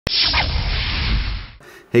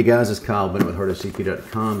Hey guys, it's Kyle Bennett with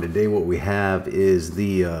HardOCP.com. Today what we have is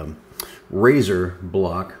the Razer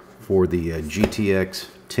block for the GTX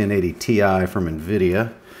 1080 Ti from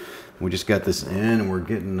NVIDIA. We just got this in and we're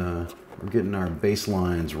getting our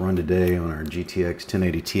baselines run today on our GTX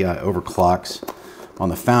 1080 Ti overclocks on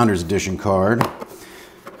the Founders Edition card.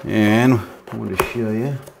 And I wanted to show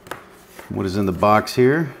you what is in the box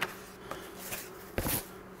here.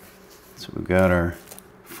 So we've got our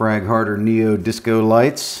Frag Harder Neo disco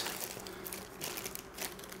lights,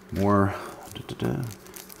 more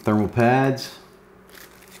thermal pads,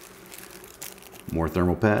 more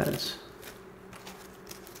thermal pads,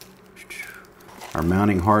 our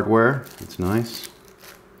mounting hardware, it's nice,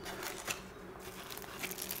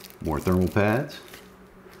 more thermal pads.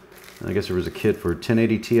 And I guess there was a kit for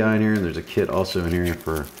 1080 Ti in here, and there's a kit also in here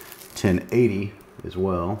for 1080 as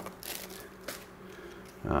well.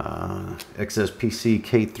 XSPC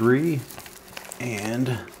K3,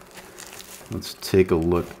 and let's take a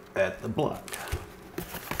look at the block.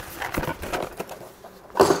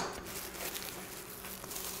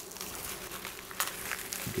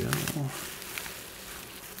 Go.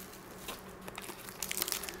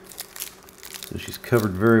 So she's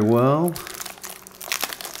covered very well.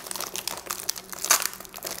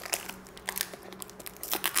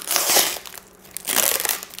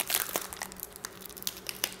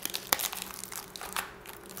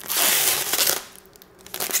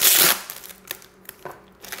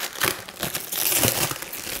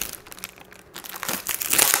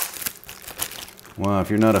 Wow, if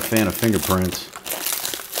you're not a fan of fingerprints,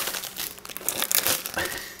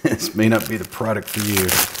 this may not be the product for you.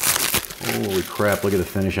 Holy crap, look at the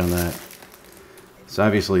finish on that. So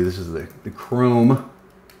obviously this is the chrome.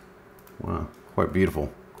 Wow, quite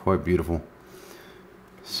beautiful, quite beautiful.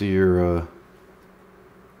 See your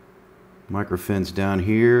microfins down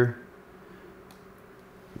here.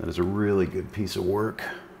 That is a really good piece of work.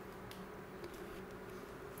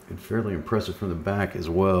 And fairly impressive from the back as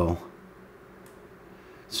well.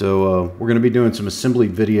 So we're going to be doing some assembly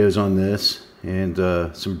videos on this and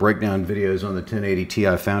some breakdown videos on the 1080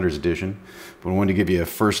 Ti Founders Edition. But I wanted to give you a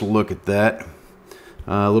first look at that.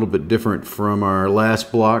 A little bit different from our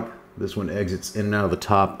last block. This one exits in and out of the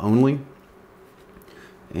top only.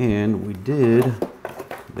 And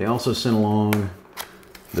they also sent along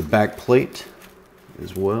the back plate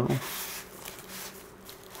as well.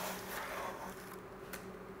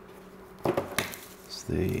 It's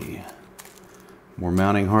the more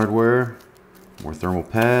mounting hardware, more thermal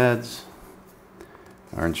pads,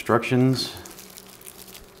 our instructions.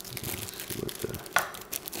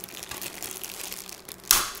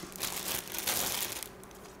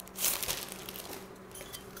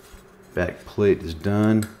 Back plate is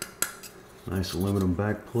done. Nice aluminum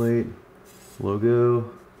back plate,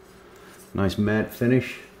 logo, nice matte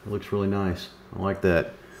finish. It looks really nice. I like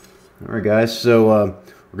that. All right, guys. So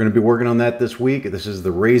we're going to be working on that this week. This is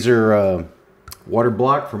the Razer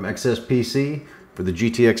Waterblock from XSPC for the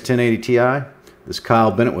GTX 1080 Ti. This is Kyle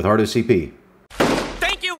Bennett with HardOCP.